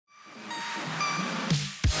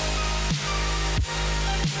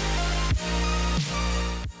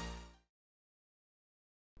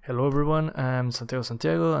Hello everyone, I'm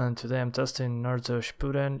Santiago and today I'm testing Naruto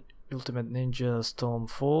Shippuden Ultimate Ninja Storm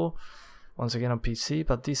 4 once again on PC,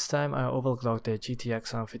 but this time I overclocked the GTX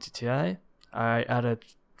 750 Ti. I added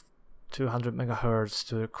 200 MHz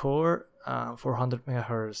to the core, 400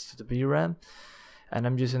 MHz to the VRAM, and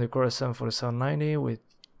I'm using the Core i7-4790 with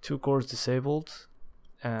 2 cores disabled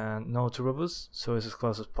and no turbo boost, so it's as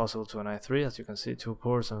close as possible to an i3. As you can see, 2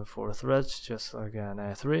 cores and 4 threads, just like an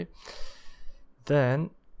i3. Then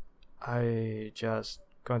I just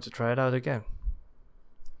going to try it out again.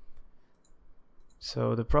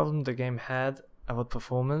 So the problem the game had about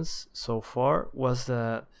performance so far was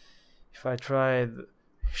that if I tried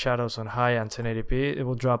shadows on high and 1080p, it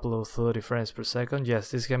will drop below 30 frames per second. Yes,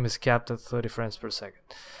 this game is capped at 30 frames per second.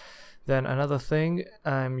 Then another thing,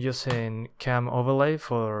 I'm using cam overlay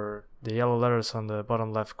for the yellow letters on the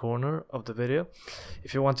bottom left corner of the video.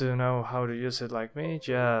 If you want to know how to use it like me,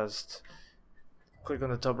 just click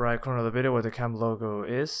on the top right corner of the video where the cam logo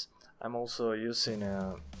is. I'm also using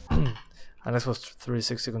an Xbox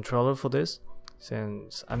 360 controller for this,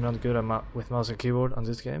 since I'm not good at with mouse and keyboard on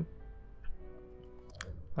this game.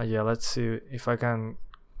 Yeah, let's see if I can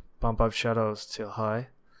bump up shadows till high.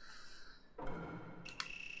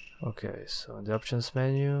 Okay, so in the options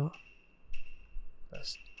menu,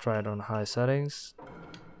 let's try it on high settings.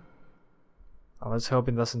 Let's hope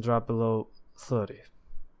it doesn't drop below 30.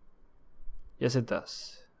 Yes, it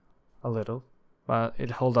does. A little. But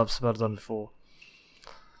it holds up better than before.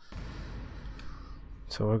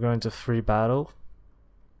 So we're going to free battle.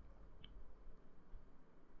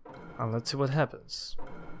 And let's see what happens.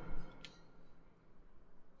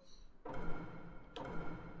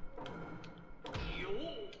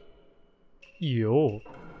 Yo.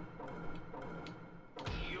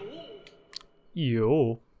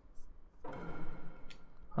 Yo.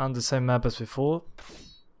 On the same map as before.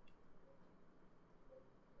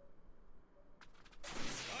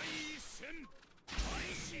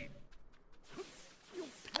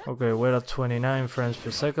 Okay, we're at 29 frames per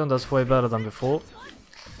second, that's way better than before.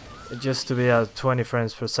 It used to be at 20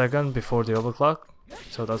 frames per second before the overclock,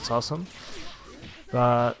 so that's awesome.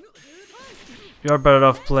 But you're better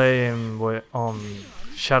off playing on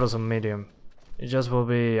shadows on medium. It just will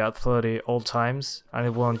be at 30 all times, and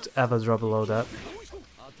it won't ever drop below that.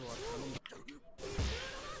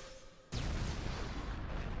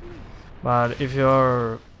 But if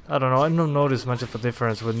you're, I don't know, I don't notice much of a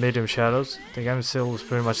difference with medium shadows. The game still is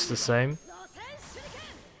pretty much the same.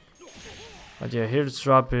 But yeah, here it's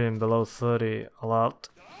dropping below 30 a lot.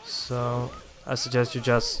 So I suggest you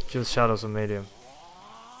just use shadows on medium.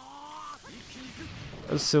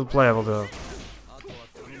 It's still playable though.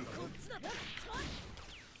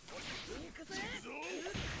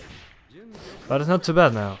 But it's not too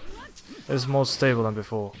bad now. It's more stable than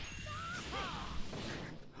before.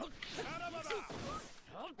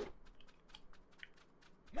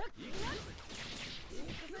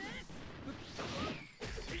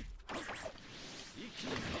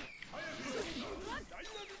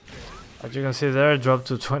 As you can see there, it dropped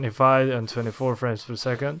to 25 and 24 frames per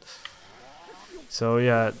second. So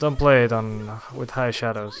yeah, don't play it with high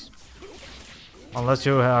shadows. Unless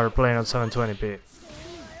you are playing on 720p.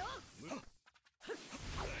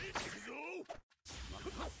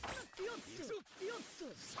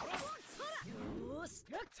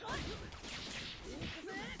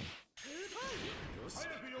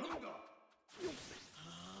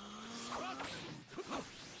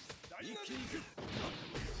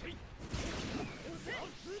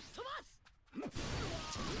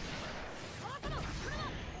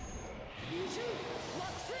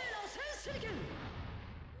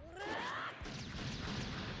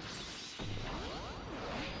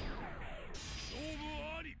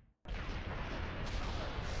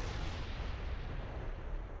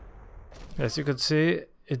 As you can see,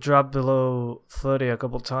 it dropped below 30 a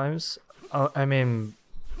couple times. I mean,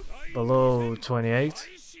 below 28.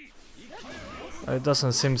 It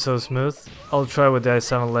doesn't seem so smooth. I'll try with the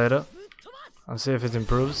i7 later and see if it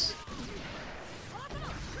improves.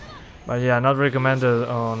 But yeah, not recommended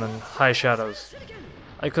on high shadows.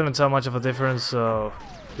 I couldn't tell much of a difference, so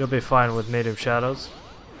you'll be fine with medium shadows.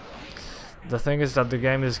 The thing is that the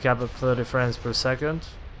game is capped at 30 frames per second.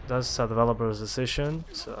 That's a developer's decision,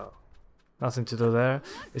 so nothing to do there.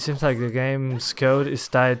 It seems like the game's code is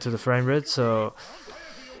tied to the frame rate, so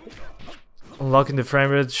unlocking the frame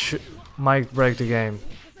rate might break the game.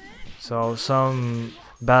 So some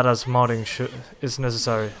badass modding is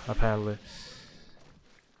necessary, apparently.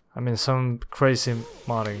 I mean, some crazy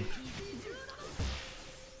modding.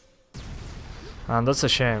 And that's a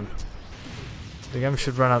shame. The game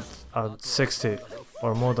should run at 60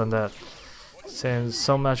 or more than that. Since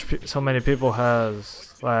so many people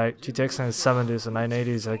has like GTX in the 70s and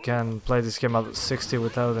 980s, I can play this game at 60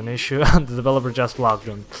 without an issue, and the developer just blocked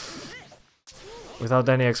them without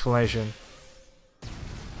any explanation.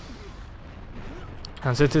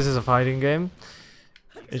 And since this is a fighting game,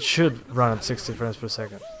 it should run at 60 frames per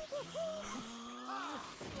second.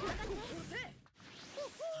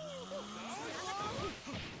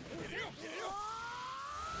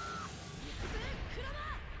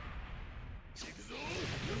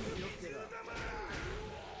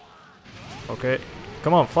 Okay,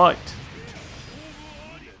 come on, fight!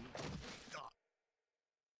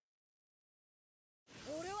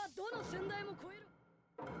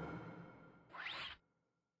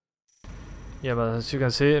 Yeah, but as you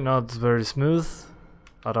can see, not very smooth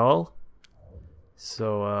at all.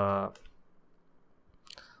 So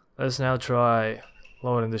let's now try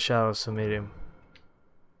lowering the shadows to medium.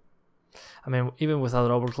 I mean, even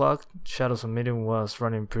without overclock, shadows on medium was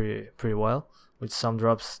running pretty well, with some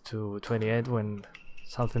drops to 28 when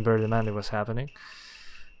something very demanding was happening.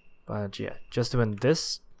 But yeah, just doing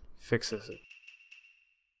this fixes it.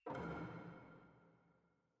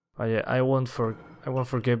 But yeah, I won't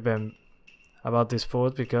forgive them about this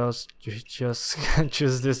port because you just can't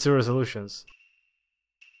choose these two resolutions.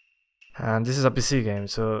 And this is a PC game,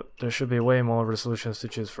 so there should be way more resolutions to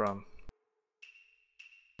choose from.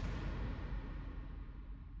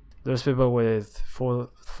 There's people with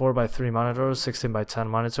 4x3 monitors, 16x10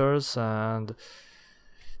 monitors, and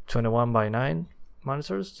 21x9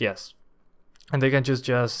 monitors, yes. And they can choose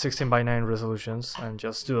just 16x9 resolutions and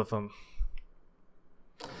just two of them.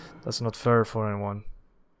 That's not fair for anyone.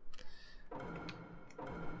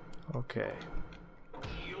 Okay.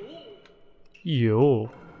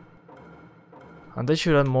 Yo. And they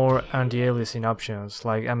should add more anti-aliasing options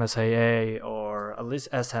like MSAA or at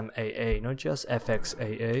least SMAA, not just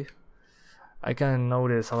FXAA. I can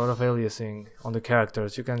notice a lot of aliasing on the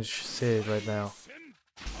characters, you can see it right now.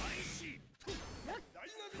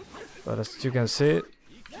 But as you can see,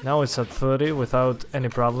 now it's at 30 without any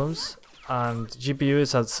problems, and GPU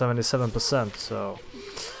is at 77%, so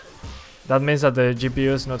that means that the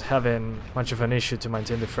GPU is not having much of an issue to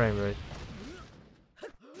maintain the frame rate.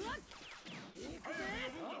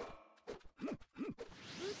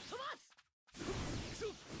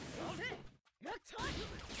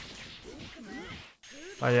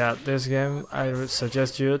 Yeah, this game I would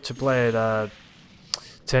suggest you to play it at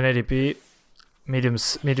 1080p,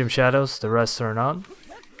 medium shadows, the rest turn on,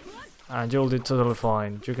 and you'll do totally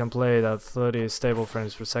fine. You can play it at 30 stable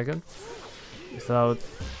frames per second without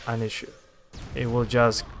an issue. It will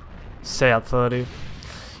just stay at 30,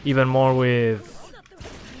 even more with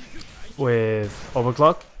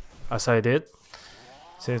overclock, as I did,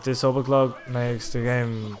 since this overclock makes the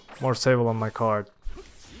game more stable on my card.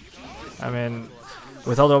 I mean,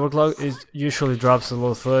 without overclock, it usually drops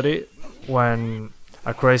below 30 when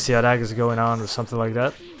a crazy attack is going on or something like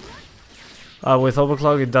that. With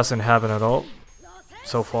overclock, it doesn't happen at all,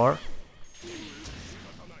 so far.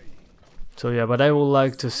 So yeah, but I would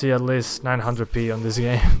like to see at least 900p on this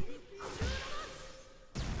game.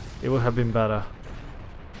 It would have been better.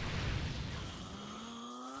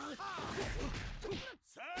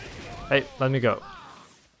 Hey, let me go.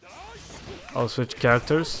 I'll switch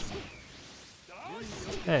characters.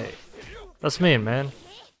 Hey, that's mean, man.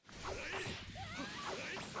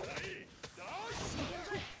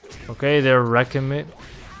 Okay, they're wrecking me.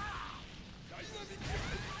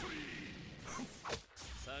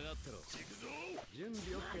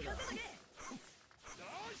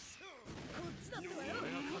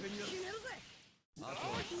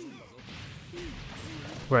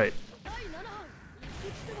 Great.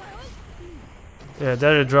 Yeah,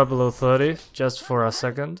 there it dropped below 30 just for a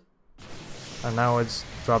second. And now it's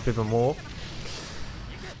dropped even more.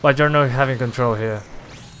 But you're not having control here.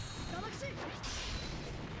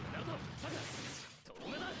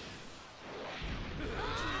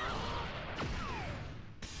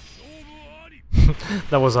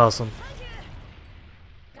 That was awesome.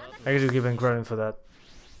 I should give him credit for that.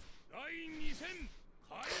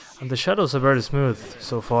 And the shadows are very smooth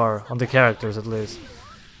so far, on the characters at least.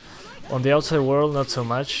 On the outside world, not so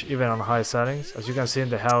much, even on high settings, as you can see in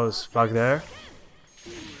the house back there.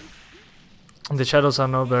 And the shadows are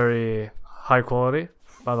not very high quality,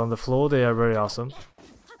 but on the floor they are very awesome.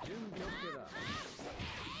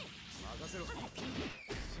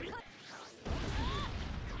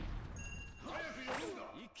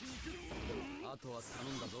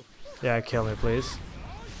 Yeah, kill me please.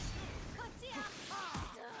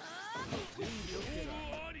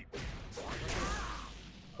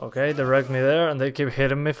 Okay, they wrecked me there and they keep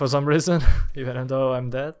hitting me for some reason, even though I'm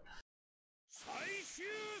dead.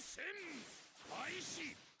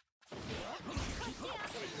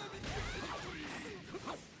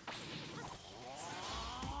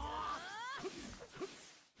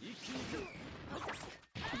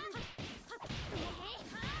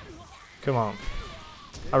 Come on.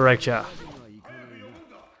 I wrecked ya.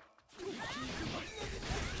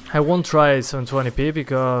 I won't try 720p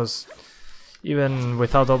because even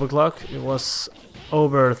without overclock it was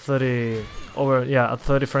at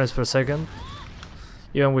 30 frames per second,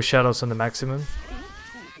 even with shadows on the maximum.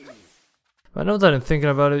 I know that I'm thinking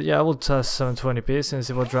about it, yeah, I will test 720p since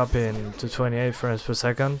it will drop in to 28 frames per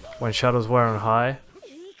second when shadows were on high.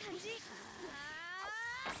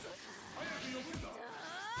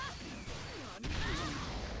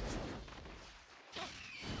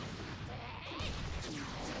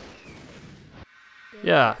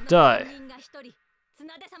 Yeah, die.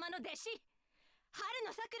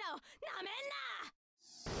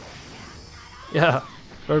 Yeah,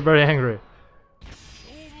 very angry.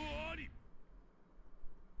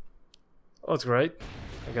 Oh, it's great,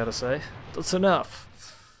 I gotta say. That's enough.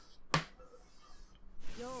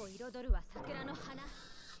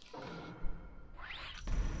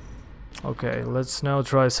 Okay, let's now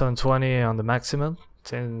try 720 on the maximum,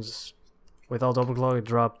 since without overclock it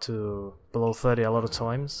dropped to below 30 a lot of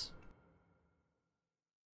times.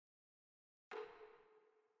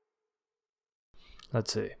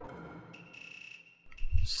 Let's see.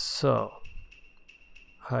 So,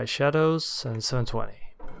 high shadows and 720.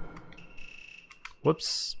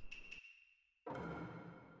 Whoops.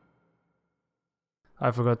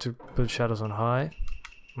 I forgot to put shadows on high.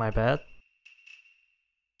 My bad.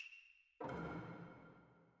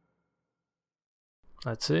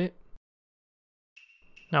 Let's see.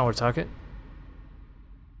 Now we're talking.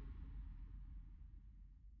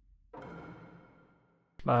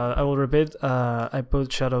 I will repeat, I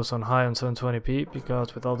put shadows on high on 720p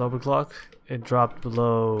because without overclock it dropped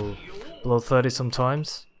below 30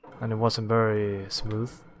 sometimes and it wasn't very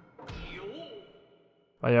smooth.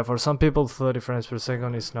 But yeah, for some people 30 frames per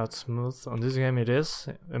second is not smooth. On this game it is,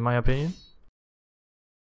 in my opinion,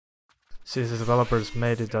 since the developers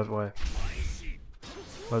made it that way.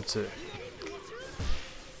 Let's see.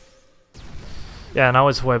 Yeah, now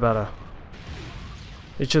it's way better.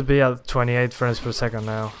 It should be at 28 frames per second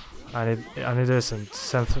now, and it isn't,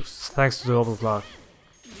 thanks to the overclock.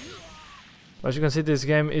 As you can see, this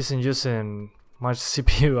game isn't using much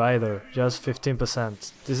CPU either, just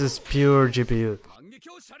 15%. This is pure GPU.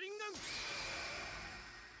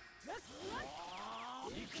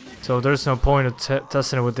 So there's no point of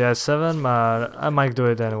testing it with the i7, but I might do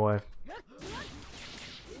it anyway.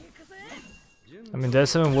 I mean, the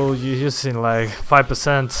i7 will use in like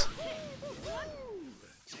 5%.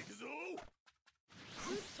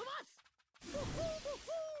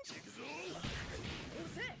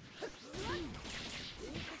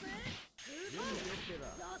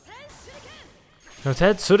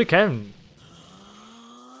 Noted Shuriken.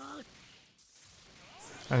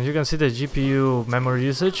 And you can see the GPU memory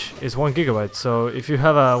usage is 1 GB, so if you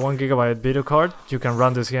have a 1 GB video card, you can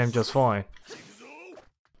run this game just fine.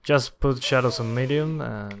 Just put shadows on medium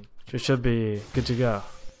and you should be good to go.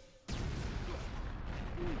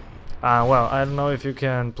 Well, I don't know if you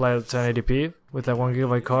can play at 1080p with a 1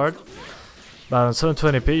 GB card, but on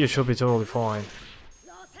 720p you should be totally fine.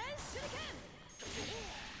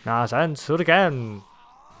 Naruto Shippuden.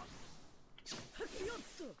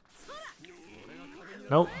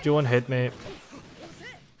 Nope, you won't hit me.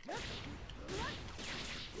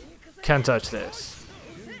 Can't touch this.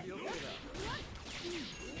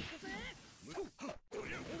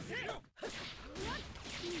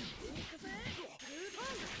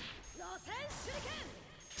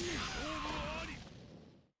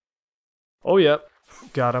 Oh yep,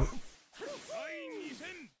 got him.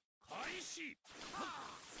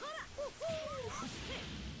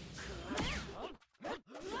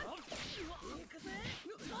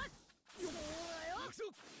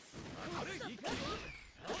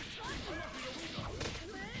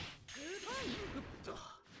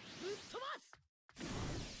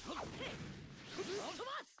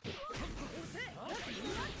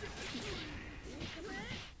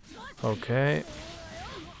 Okay.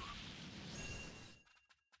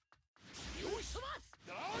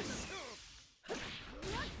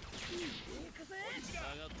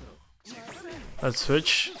 Let's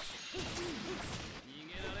switch.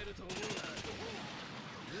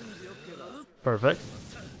 Perfect.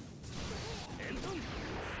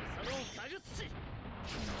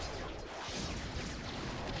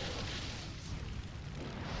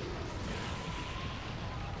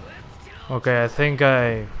 Okay, I think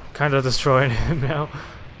I kinda destroyed him now.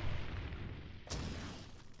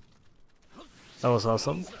 That was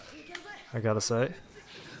awesome, I gotta say.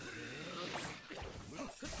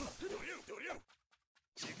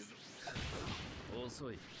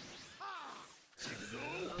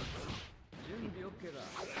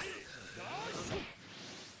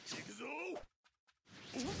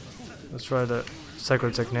 Let's try the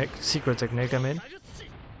secret technique, I mean.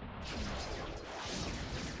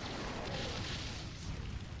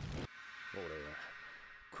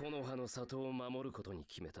 この葉の里を守ることに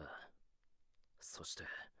決めた。そして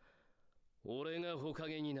俺が火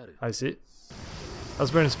影になる。 I see. That's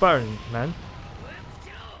very inspiring, man.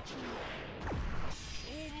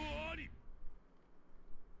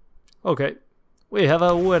 Okay, we have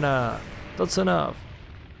a winner. That's enough.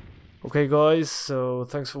 Okay guys, so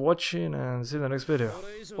thanks for watching and see you in the next video.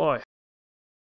 Bye.